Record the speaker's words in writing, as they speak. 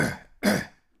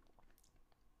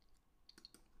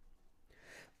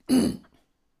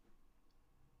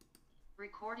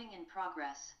Recording in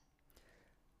progress.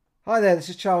 Hi there, this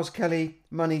is Charles Kelly,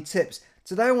 Money Tips.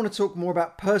 Today I want to talk more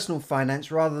about personal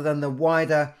finance rather than the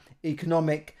wider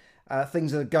economic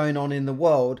things that are going on in the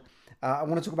world. I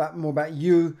want to talk about more about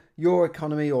you, your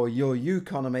economy or your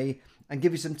economy, and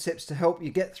give you some tips to help you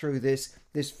get through this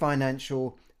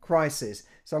financial crisis.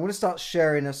 So I'm going to start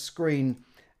sharing a screen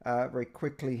very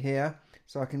quickly here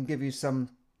so I can give you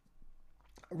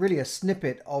really a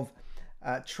snippet of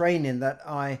training that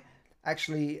I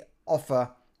actually offer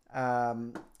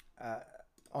on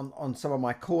some of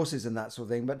my courses and that sort of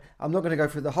thing. But I'm not going to go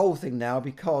through the whole thing now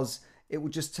because it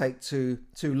would just take too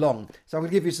long. So I'm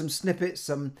going to give you some snippets,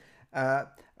 a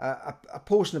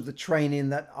portion of the training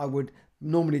that I would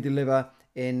normally deliver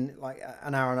in like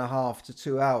an hour and a half to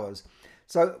 2 hours.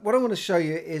 So what I want to show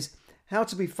you is how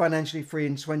to be financially free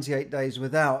in 28 days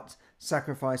without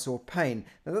sacrifice or pain.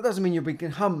 Now that doesn't mean you'll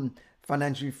become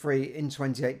financially free in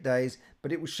 28 days,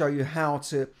 but it will show you how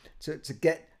to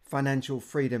get financial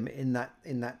freedom in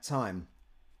that time.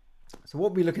 So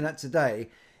what we're looking at today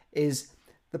is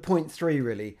the point 3,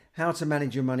 really, how to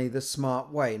manage your money the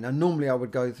smart way. Now normally I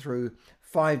would go through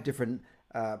 5 different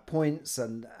points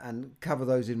and cover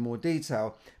those in more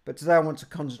detail, but today I want to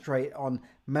concentrate on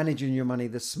managing your money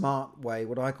the smart way,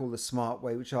 what I call the smart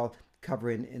way, which I'll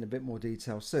cover in a bit more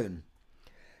detail soon.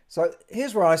 So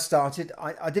here's where I started.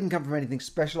 I didn't come from anything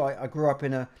special. I grew up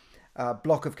in a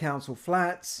block of council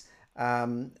flats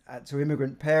to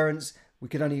immigrant parents.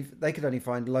 They could only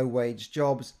find low wage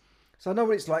jobs. So I know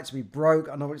what it's like to be broke.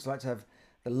 I know what it's like to have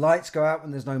the lights go out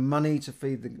when there's no money to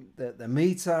feed the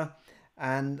meter.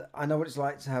 And I know what it's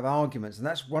like to have arguments. And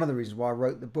that's one of the reasons why I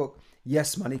wrote the book,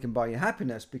 Yes, Money Can Buy You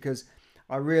Happiness, because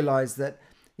I realized that,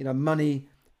 money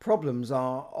problems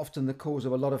are often the cause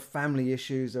of a lot of family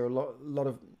issues. There are a lot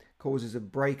of causes of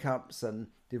breakups and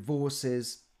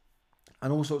divorces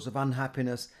and all sorts of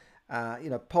unhappiness.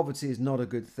 Poverty is not a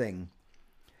good thing.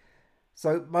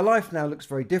 So my life now looks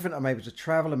very different. I'm able to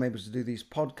travel. I'm able to do these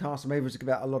podcasts. I'm able to give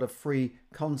out a lot of free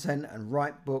content and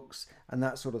write books and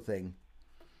that sort of thing.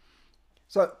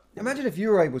 So imagine if you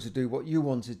were able to do what you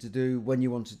wanted to do when you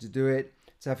wanted to do it,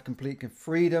 to have complete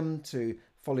freedom to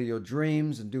follow your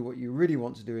dreams and do what you really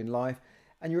want to do in life,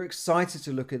 and you're excited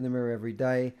to look in the mirror every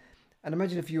day. And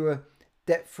imagine if you were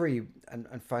debt-free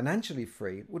and financially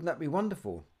free. Wouldn't that be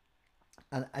wonderful?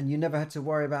 And you never had to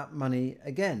worry about money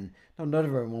again. Now, not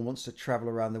everyone wants to travel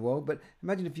around the world, but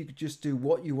imagine if you could just do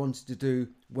what you wanted to do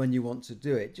when you want to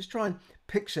do it. Just try and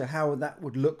picture how that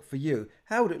would look for you.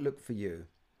 How would it look for you?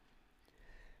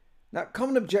 Now,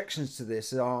 common objections to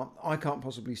this are, I can't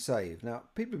possibly save. Now,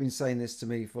 people have been saying this to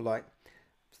me for like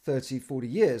 30, 40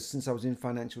 years since I was in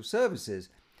financial services.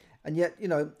 And yet,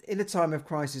 in a time of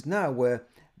crisis now where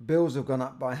bills have gone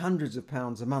up by hundreds of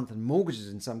pounds a month and mortgages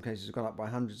in some cases have gone up by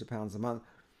hundreds of pounds a month,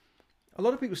 a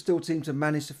lot of people still seem to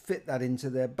manage to fit that into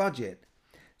their budget.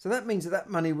 So that means that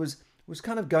money was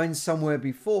kind of going somewhere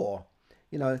before.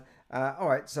 All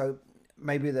right, so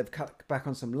maybe they've cut back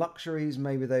on some luxuries,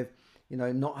 maybe they've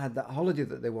not had that holiday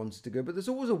that they wanted to go, but there's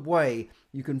always a way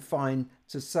you can find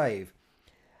to save.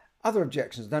 Other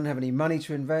objections: don't have any money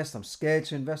to invest, I'm scared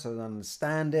to invest, I don't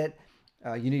understand it.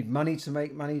 You need money to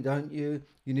make money, don't you?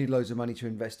 You need loads of money to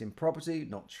invest in property,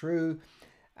 not true.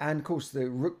 And of course the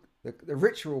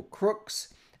rich are all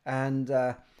crooks, and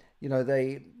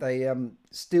they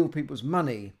steal people's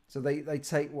money, so they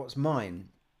take what's mine,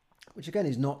 which again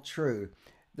is not true.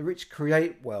 The rich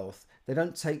create wealth. They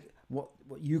don't take what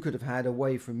you could have had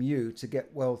away from you to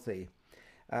get wealthy.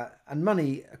 And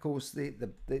money, of course,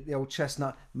 the old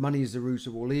chestnut, money is the root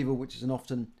of all evil, which is an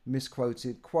often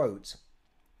misquoted quote.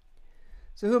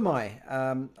 So who am I?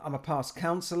 I'm a past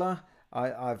counsellor.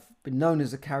 I've been known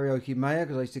as a karaoke mayor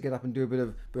because I used to get up and do a bit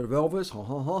of Elvis.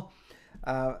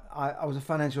 I was a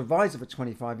financial advisor for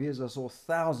 25 years. I saw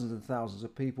thousands and thousands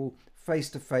of people face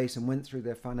to face and went through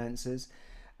their finances.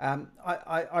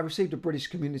 I received a British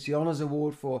Community Honours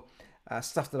Award for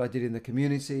stuff that I did in the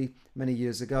community many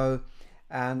years ago.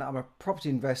 And I'm a property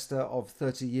investor of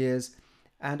 30 years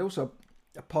and also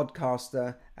a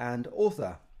podcaster and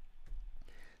author.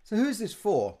 So who is this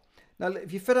for? Now,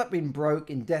 if you're fed up being broke,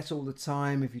 in debt all the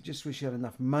time, if you just wish you had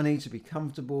enough money to be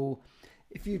comfortable,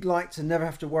 if you'd like to never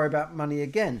have to worry about money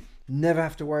again, never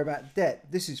have to worry about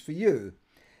debt, this is for you.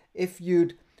 If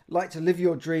you'd like to live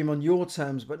your dream on your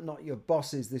terms but not your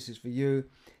boss's, this is for you.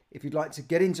 If you'd like to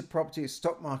get into property,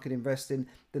 stock market investing,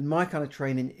 then my kind of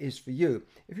training is for you.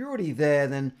 If you're already there,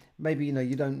 then maybe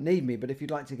you don't need me, but if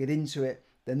you'd like to get into it,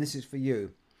 then this is for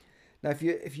you. Now, if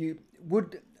you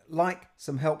would like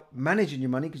some help managing your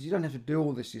money, because you don't have to do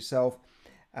all this yourself,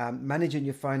 managing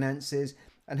your finances,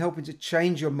 and helping to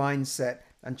change your mindset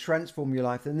and transform your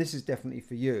life, then this is definitely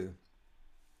for you.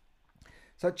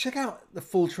 So check out the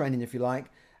full training if you like.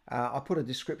 I'll put a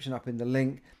description up in the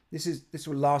link. This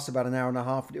will last about an hour and a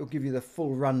half, and it will give you the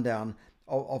full rundown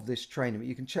of this training, but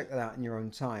you can check that out in your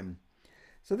own time.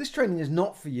 So this training is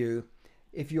not for you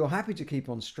if you're happy to keep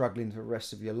on struggling for the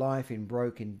rest of your life in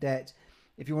broke, in debt,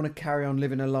 if you want to carry on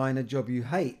living a lie in a job you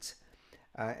hate,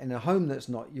 in a home that's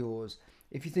not yours,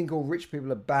 if you think all rich people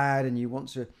are bad and you want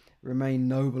to remain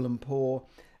noble and poor,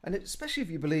 and especially if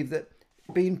you believe that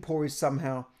being poor is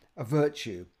somehow a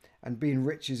virtue and being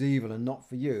rich is evil and not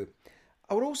for you.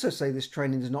 I would also say this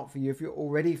training is not for you if you're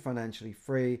already financially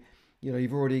free.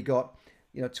 You've already got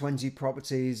 20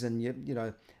 properties and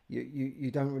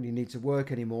you don't really need to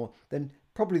work anymore. Then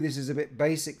probably this is a bit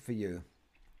basic for you.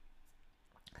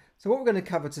 So what we're going to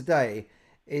cover today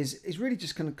is really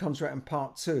just going to concentrate on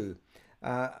part 2.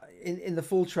 In the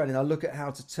full training, I'll look at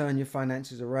how to turn your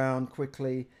finances around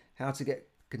quickly, how to get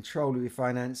control of your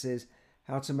finances,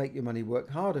 how to make your money work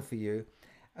harder for you,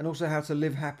 and also how to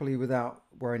live happily without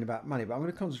worrying about money. But I'm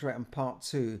going to concentrate on part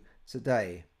 2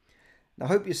 today. Now, I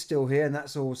hope you're still here, and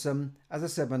that's awesome. As I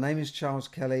said, my name is Charles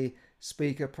Kelly,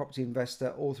 speaker, property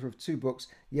investor, author of 2 books,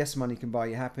 Yes, Money Can Buy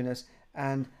You Happiness,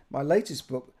 and my latest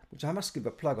book, which I must give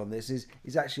a plug on this,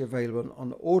 is actually available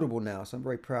on Audible now, so I'm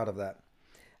very proud of that.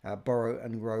 Borrow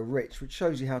and Grow Rich, which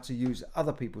shows you how to use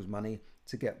other people's money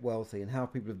to get wealthy and how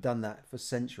people have done that for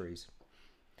centuries.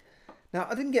 Now,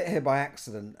 I didn't get here by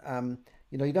accident.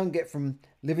 You don't get from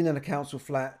living in a council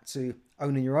flat to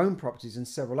owning your own properties and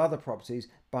several other properties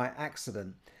by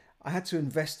accident. I had to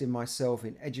invest in myself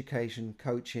in education,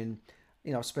 coaching.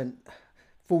 I've spent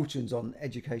fortunes on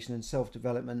education and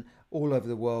self-development all over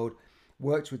the world.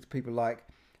 Worked with people like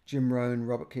Jim Rohn,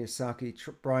 Robert Kiyosaki,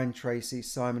 Brian Tracy,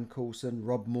 Simon Coulson,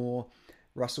 Rob Moore,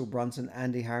 Russell Brunson,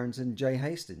 Andy Harrington, Jay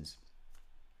Hastings.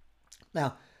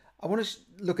 Now, I want to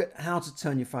look at how to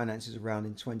turn your finances around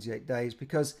in 28 days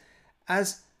because,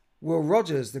 as Will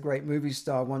Rogers, the great movie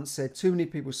star, once said, too many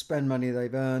people spend money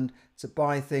they've earned to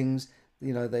buy things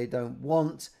they don't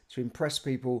want, to impress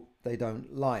people they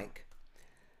don't like.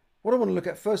 What I want to look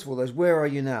at first of all is, where are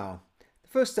you now? The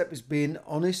first step is being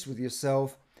honest with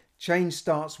yourself. Change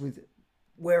starts with,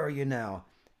 where are you now?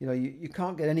 You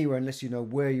can't get anywhere unless you know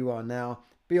where you are now.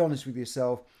 Be honest with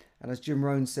yourself. And as Jim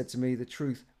Rohn said to me, the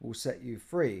truth will set you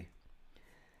free.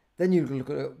 Then you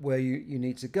look at where you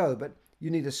need to go, but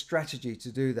you need a strategy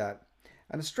to do that.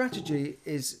 And a strategy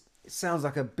it sounds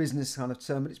like a business kind of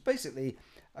term, but it's basically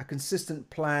a consistent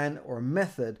plan or a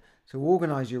method to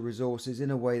organize your resources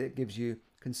in a way that gives you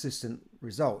consistent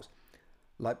results.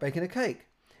 Like baking a cake.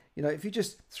 If you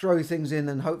just throw things in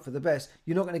and hope for the best,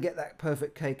 you're not going to get that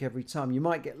perfect cake every time. You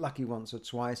might get lucky once or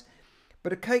twice.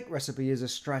 But a cake recipe is a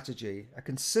strategy, a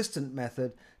consistent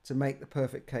method to make the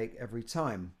perfect cake every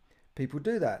time. People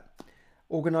do that.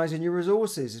 Organizing your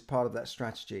resources is part of that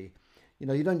strategy.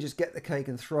 You don't just get the cake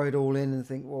and throw it all in and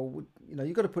think, well,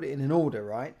 you've got to put it in order,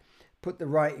 right? Put the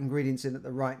right ingredients in at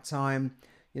the right time.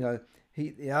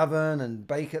 Heat the oven and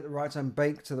bake at the right time,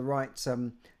 bake to the right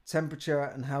temperature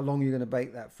and how long you're going to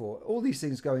bake that for. All these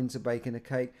things go into baking a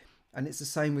cake, and it's the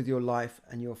same with your life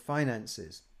and your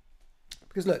finances.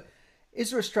 Because look, is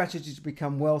there a strategy to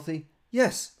become wealthy?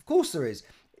 Yes, of course there is.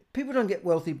 People don't get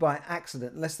wealthy by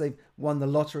accident unless they've won the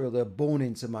lottery or they're born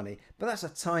into money. But that's a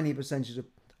tiny percentage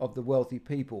of the wealthy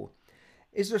people.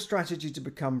 Is there a strategy to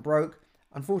become broke?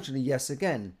 Unfortunately, yes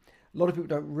again. A lot of people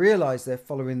don't realize they're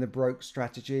following the broke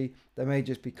strategy. They may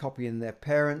just be copying their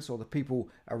parents or the people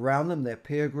around them, their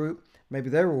peer group. Maybe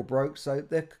they're all broke, so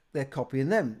they're copying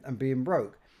them and being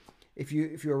broke. If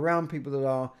you're around people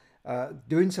that are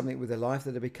doing something with their life,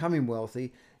 that are becoming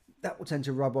wealthy, that will tend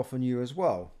to rub off on you as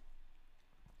well.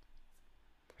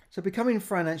 So becoming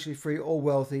financially free or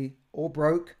wealthy or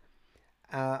broke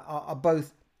are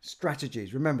both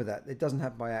strategies. Remember that. It doesn't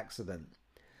happen by accident.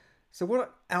 So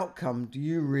what outcome do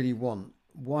you really want?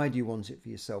 Why do you want it for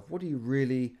yourself? What do you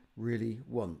really, really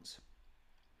want?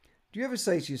 Do you ever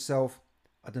say to yourself,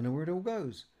 I don't know where it all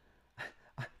goes.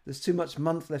 There's too much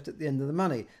month left at the end of the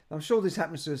money. I'm sure this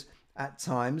happens to us at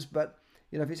times, but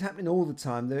if it's happening all the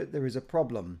time, there is a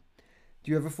problem.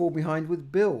 Do you ever fall behind with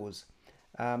bills?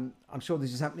 I'm sure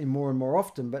this is happening more and more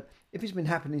often, but if it's been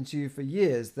happening to you for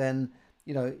years, then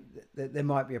there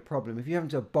might be a problem. If you're having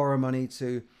to borrow money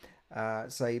to,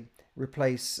 say,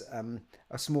 replace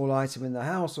a small item in the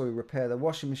house or repair the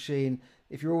washing machine,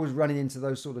 if you're always running into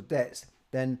those sort of debts,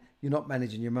 then you're not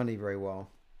managing your money very well.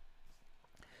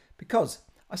 Because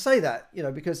I say that,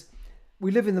 because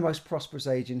we live in the most prosperous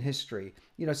age in history.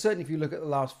 Certainly if you look at the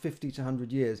last 50 to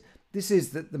 100 years, This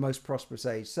is the most prosperous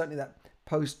age. Certainly that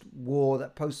post-war,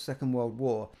 that post-Second World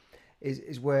War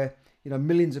is where,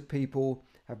 millions of people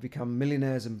have become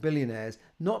millionaires and billionaires,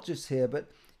 not just here,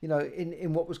 but,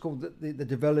 in what was called the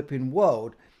developing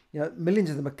world. Millions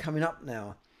of them are coming up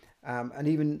now. And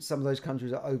even some of those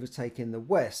countries are overtaking the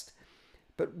West.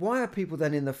 But why are people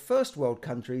then in the first world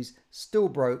countries still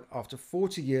broke after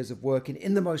 40 years of working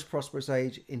in the most prosperous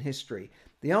age in history?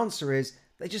 The answer is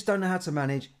they just don't know how to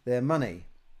manage their money.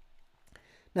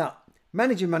 Now,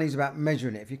 managing money is about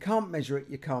measuring it. If you can't measure it,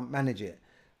 you can't manage it.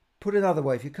 Put another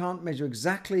way, if you can't measure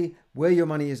exactly where your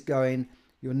money is going,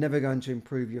 you're never going to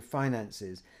improve your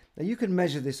finances. Now, you can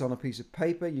measure this on a piece of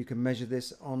paper. You can measure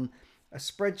this on a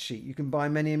spreadsheet. You can buy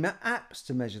many apps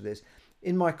to measure this.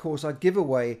 In my course, I give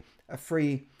away a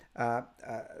free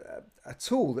a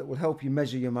tool that will help you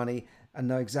measure your money and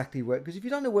know exactly where. Because if you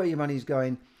don't know where your money is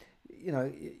going,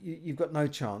 you've got no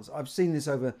chance. I've seen this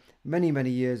over many, many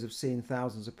years of seeing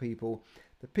thousands of people.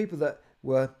 The people that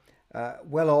were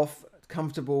well off,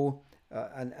 comfortable,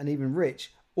 and even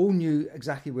rich all knew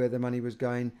exactly where their money was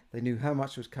going. They knew how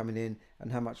much was coming in and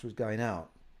how much was going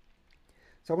out.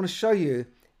 So I want to show you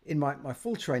in my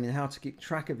full training how to keep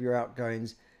track of your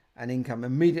outgoings and income,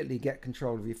 immediately get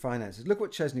control of your finances. Look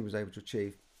what Chesney was able to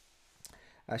achieve.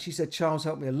 She said, Charles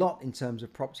helped me a lot in terms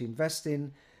of property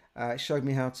investing. It showed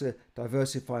me how to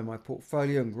diversify my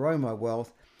portfolio and grow my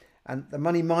wealth. And the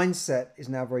money mindset is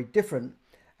now very different.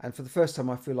 And for the first time,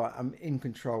 I feel like I'm in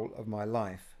control of my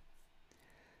life.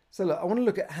 So look, I want to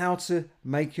look at how to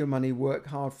make your money work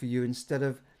hard for you instead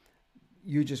of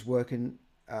you just working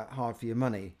hard for your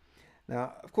money.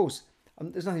 Now, of course,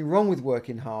 there's nothing wrong with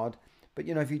working hard, but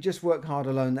if you just work hard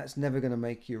alone, that's never going to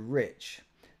make you rich.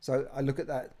 So I look at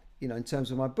that, in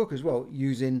terms of my book as well,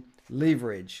 using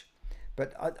leverage.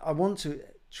 But I want to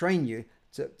train you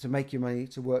to make your money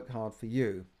to work hard for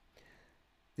you.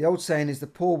 The old saying is the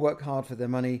poor work hard for their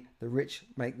money, the rich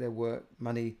make their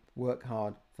money work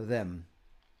hard for them.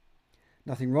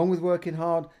 Nothing wrong with working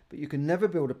hard, but you can never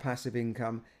build a passive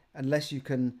income unless you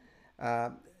can,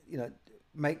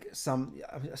 make some.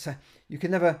 You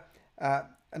can never,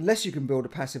 unless you can build a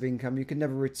passive income, you can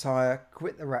never retire,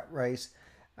 quit the rat race,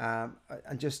 and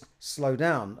just slow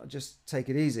down. Just take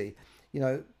it easy.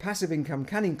 Passive income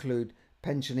can include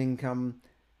pension income,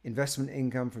 investment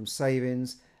income from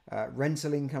savings,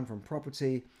 rental income from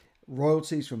property,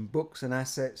 royalties from books and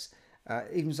assets,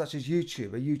 even such as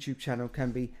YouTube. A YouTube channel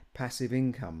can be passive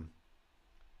income.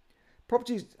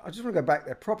 Properties, I just want to go back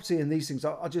there. Property and these things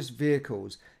are just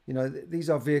vehicles. These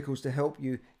are vehicles to help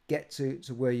you get to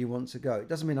where you want to go. It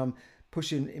doesn't mean I'm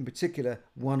pushing in particular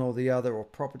one or the other or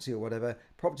property or whatever.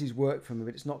 Properties work for me,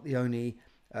 but it's not the only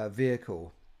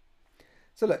vehicle.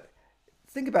 So look,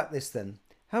 think about this then.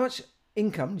 How much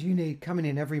income do you need coming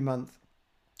in every month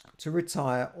to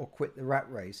retire or quit the rat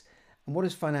race? And what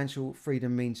does financial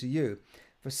freedom mean to you?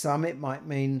 For some, it might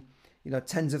mean,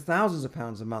 tens of thousands of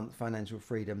pounds a month, financial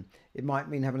freedom. It might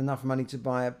mean having enough money to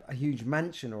buy a huge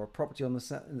mansion or a property in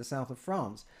the south of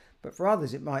France. But for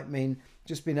others, it might mean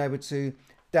just being able to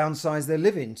downsize their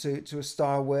living to a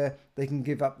style where they can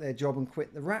give up their job and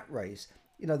quit the rat race.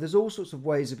 There's all sorts of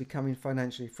ways of becoming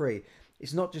financially free.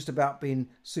 It's not just about being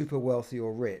super wealthy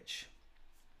or rich.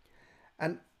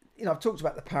 And, I've talked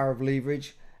about the power of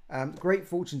leverage. Great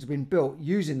fortunes have been built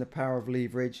using the power of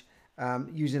leverage,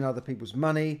 using other people's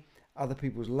money, other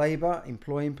people's labor,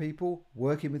 employing people,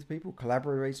 working with people,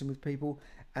 collaborating with people,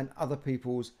 and other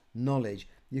people's knowledge.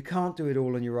 You can't do it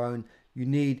all on your own. You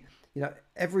need,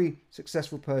 every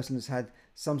successful person has had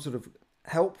some sort of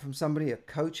help from somebody,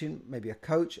 maybe a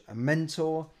coach, a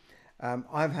mentor.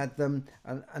 I've had them,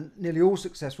 and nearly all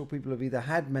successful people have either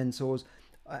had mentors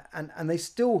and they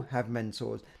still have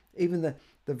mentors. Even the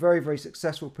very, very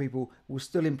successful people will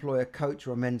still employ a coach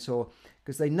or a mentor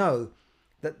because they know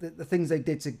that the things they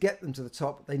did to get them to the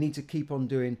top, they need to keep on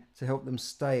doing to help them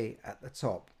stay at the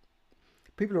top.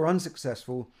 People who are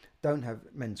unsuccessful don't have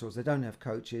mentors, they don't have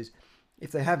coaches.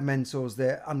 If they have mentors,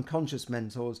 they're unconscious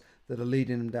mentors that are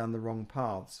leading them down the wrong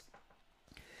paths.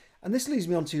 And this leads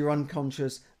me on to your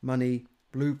unconscious money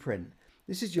blueprint.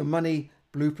 This is your money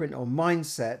blueprint or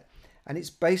mindset, and it's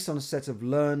based on a set of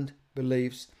learned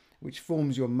beliefs which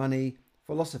forms your money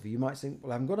philosophy. You might think,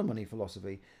 well, I haven't got a money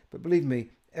philosophy, but believe me,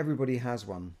 everybody has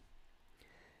one.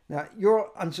 Now,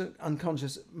 your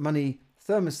unconscious money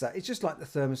thermostat, it's just like the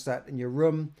thermostat in your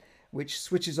room, which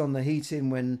switches on the heating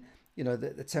when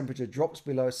the temperature drops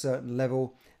below a certain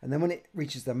level, and then when it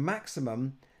reaches the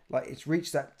maximum, like it's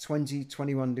reached that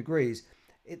 21 degrees,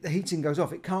 the heating goes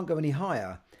off. It can't go any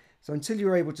higher. So until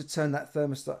you're able to turn that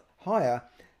thermostat higher,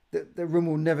 the room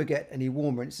will never get any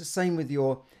warmer. And it's the same with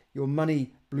your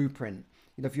money blueprint.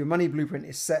 if your money blueprint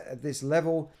is set at this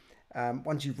level,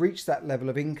 once you've reached that level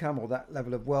of income or that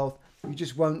level of wealth, you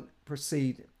just won't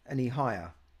proceed any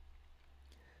higher.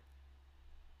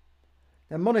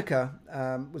 Now, Monica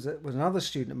was another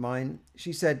student of mine.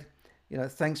 She said,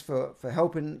 thanks for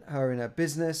helping her in her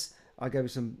business. I gave her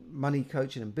some money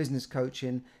coaching and business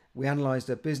coaching. We analysed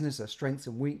her business, her strengths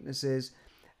and weaknesses.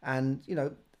 And,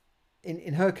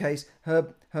 in her case,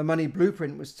 her money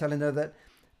blueprint was telling her that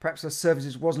perhaps her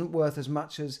services wasn't worth as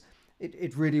much as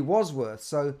it really was worth.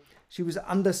 So she was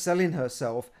underselling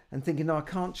herself and thinking, no, I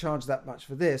can't charge that much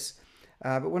for this.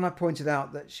 But when I pointed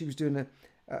out that she was doing an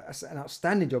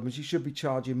outstanding job and she should be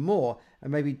charging more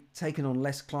and maybe taking on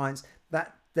less clients,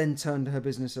 that then turned her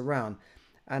business around.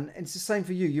 And it's the same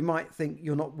for you. You might think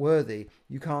you're not worthy.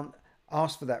 You can't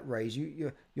ask for that raise.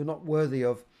 You're not worthy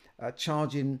of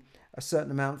charging a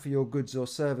certain amount for your goods or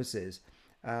services.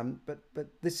 But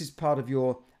this is part of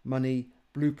your money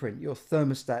blueprint. Your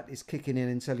thermostat is kicking in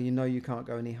and telling you, no, you can't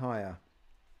go any higher.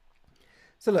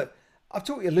 So look, I've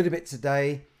taught you a little bit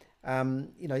today.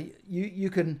 You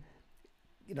can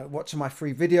watch my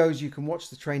free videos. You can watch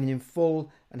the training in full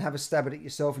and have a stab at it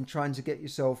yourself and trying to get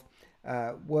yourself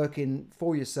working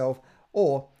for yourself.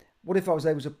 Or what if I was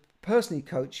able to personally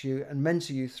coach you and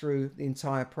mentor you through the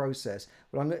entire process?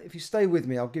 Well, if you stay with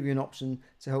me, I'll give you an option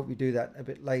to help you do that a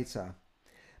bit later.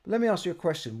 But let me ask you a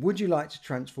question. Would you like to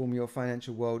transform your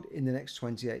financial world in the next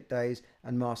 28 days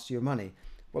and master your money?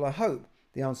 Well, I hope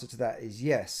the answer to that is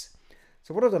yes.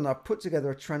 So what I've done, I've put together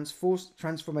a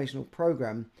transformational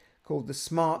program called the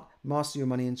Smart Master Your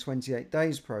Money in 28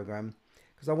 Days program,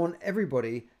 because I want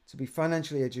everybody to be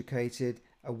financially educated,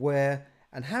 aware,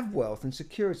 and have wealth and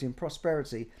security and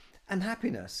prosperity and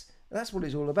happiness. That's what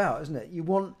it's all about, isn't it? You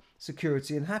want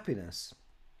security and happiness.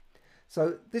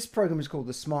 So this program is called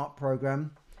the SMART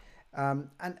program.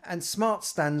 And SMART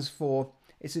stands for,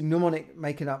 it's a mnemonic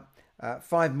making up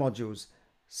 5 modules.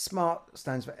 SMART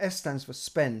stands for, S stands for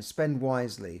spend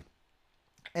wisely.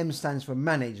 M stands for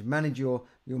manage your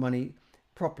money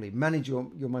properly, manage your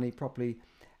money properly,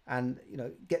 and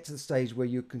get to the stage where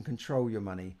you can control your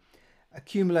money.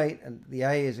 Accumulate, and the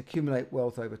A is accumulate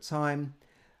wealth over time.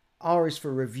 R is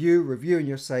for reviewing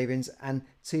your savings, and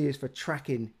T is for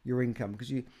tracking your income,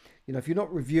 because if you're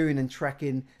not reviewing and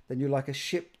tracking, then you're like a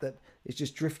ship that is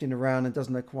just drifting around and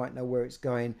doesn't quite know where it's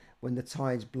going when the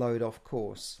tide's blowed off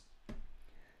course.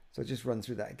 So just run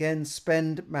through that again.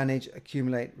 Spend, manage,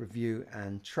 accumulate, review,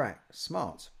 and track.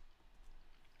 SMART.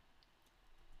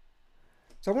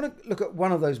 So I want to look at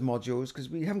one of those modules because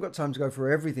we haven't got time to go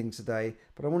through everything today,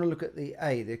 but I want to look at the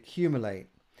A, the accumulate.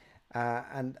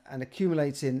 And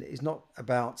accumulating is not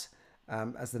about,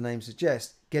 as the name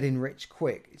suggests, getting rich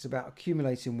quick. It's about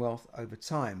accumulating wealth over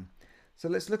time. So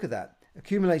let's look at that.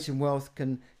 Accumulating wealth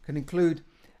can include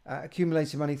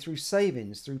accumulating money through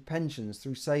savings, through pensions,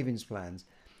 through savings plans,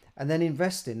 and then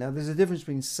investing. Now, there's a difference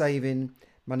between saving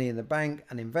money in the bank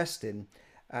and investing,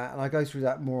 and I go through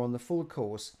that more on the full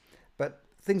course. But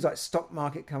things like stock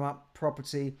market come up,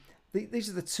 property. These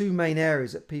are the 2 main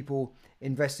areas that people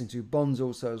invest into. Bonds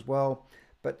also as well.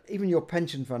 But even your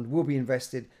pension fund will be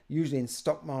invested usually in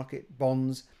stock market,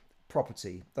 bonds,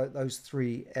 property, those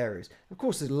 3 areas. Of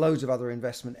course, there's loads of other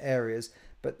investment areas,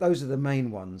 but those are the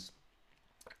main ones.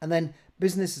 And then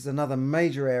business is another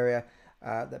major area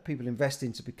that people invest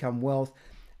in to become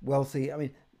wealthy. I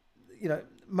mean,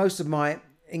 most of my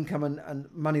income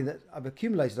and money that I've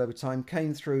accumulated over time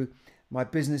came through my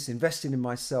business, investing in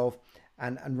myself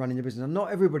and running a business. And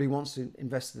not everybody wants to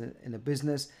invest in a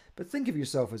business, but think of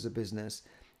yourself as a business.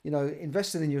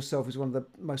 Investing in yourself is one of the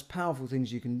most powerful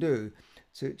things you can do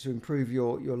to improve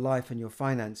your life and your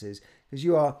finances,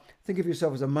 because think of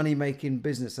yourself as a money-making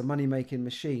business, a money-making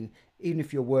machine, even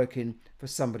if you're working for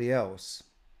somebody else.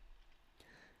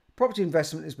 Property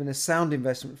investment has been a sound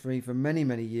investment for me for many,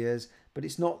 many years, but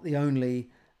it's not the only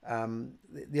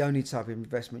type of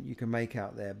investment you can make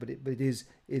out there. But it is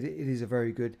a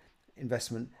very good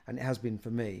investment, and it has been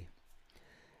for me.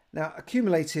 Now,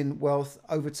 accumulating wealth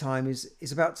over time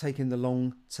is about taking the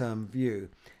long-term view,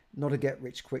 not a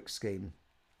get-rich-quick scheme.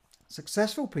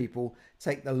 Successful people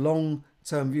take the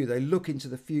long-term view. They look into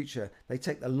the future. They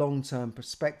take the long-term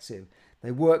perspective.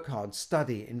 They work hard,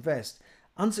 study, invest.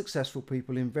 Unsuccessful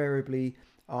people invariably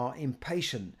are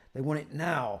impatient. They want it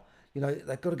now.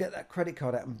 They've got to get that credit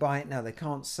card out and buy it now. They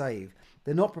can't save.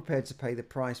 They're not prepared to pay the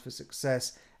price for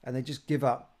success, and they just give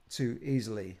up too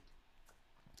easily.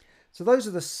 So those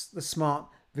are the SMART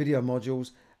video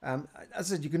modules. As I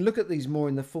said, you can look at these more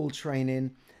in the full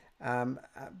training,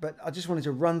 but I just wanted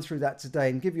to run through that today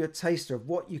and give you a taster of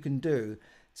what you can do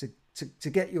to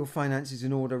get your finances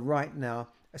in order right now,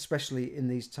 especially in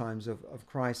these times of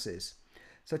crisis.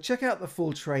 So check out the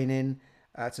full training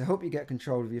to help you get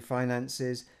control of your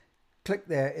finances. Click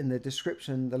there in the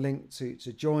description, the link to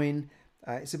join.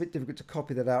 It's a bit difficult to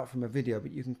copy that out from a video,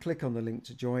 but you can click on the link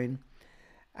to join.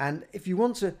 And if you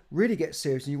want to really get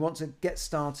serious and you want to get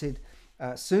started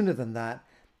sooner than that,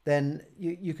 then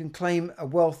you can claim a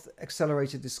Wealth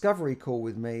Accelerator Discovery call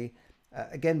with me,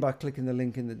 again by clicking the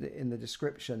link in the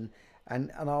description.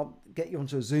 And I'll get you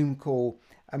onto a Zoom call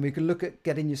and we can look at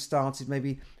getting you started,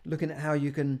 maybe looking at how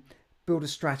you can build a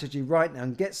strategy right now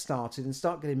and get started and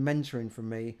start getting mentoring from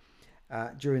me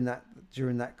during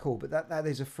that call. But that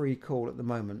is a free call at the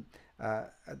moment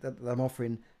that I'm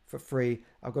offering for free.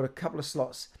 I've got a couple of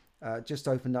slots just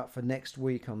opened up for next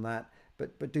week on that,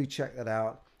 but do check that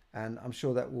out, and I'm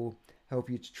sure that will help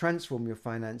you to transform your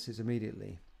finances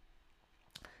immediately.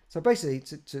 So basically,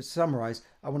 to summarize,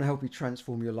 I want to help you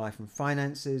transform your life and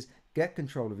finances, get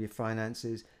control of your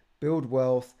finances, build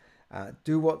wealth,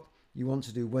 do what you want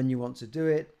to do when you want to do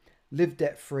it, live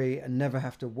debt-free and never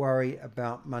have to worry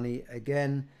about money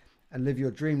again, and live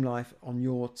your dream life on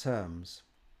your terms.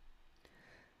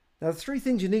 Now, the 3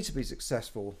 things you need to be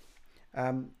successful.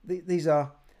 These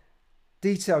are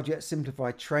detailed yet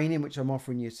simplified training, which I'm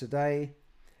offering you today.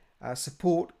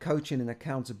 Support, coaching and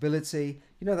accountability.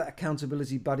 You know that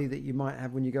accountability buddy that you might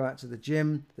have when you go out to the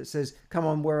gym that says, come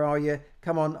on, where are you?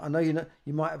 Come on, I know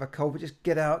you might have a cold, but just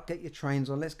get out, get your trains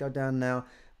on, let's go down now.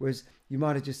 Whereas you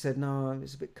might have just said, no,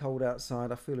 it's a bit cold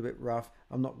outside, I feel a bit rough,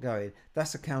 I'm not going.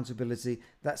 That's accountability,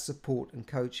 that's support and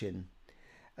coaching.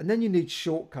 And then you need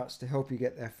shortcuts to help you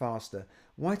get there faster.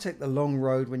 Why take the long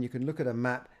road when you can look at a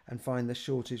map and find the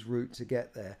shortest route to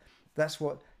get there? That's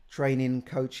what training,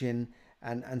 coaching,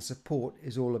 and support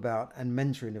is all about, and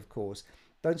mentoring, of course.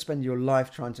 Don't spend your life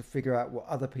trying to figure out what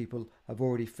other people have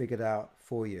already figured out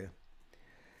for you.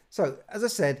 So, as I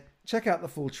said, check out the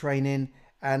full training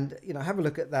and have a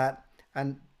look at that.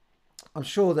 And I'm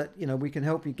sure that we can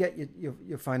help you get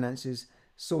your finances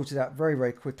sorted out very,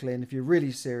 very quickly. And if you're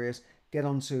really serious, get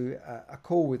onto a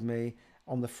call with me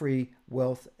on the free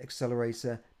Wealth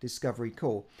Accelerator Discovery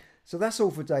call. So that's all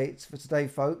for today,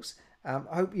 folks. I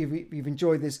hope you've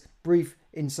enjoyed this brief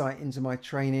insight into my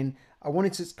training. I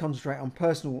wanted to concentrate on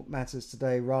personal matters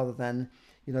today rather than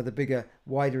the bigger,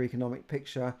 wider economic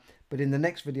picture. But in the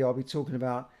next video, I'll be talking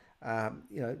about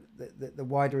the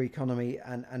wider economy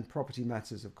and property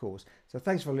matters, of course. So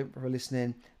thanks for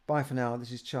listening. Bye for now.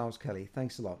 This is Charles Kelly.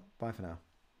 Thanks a lot. Bye for now.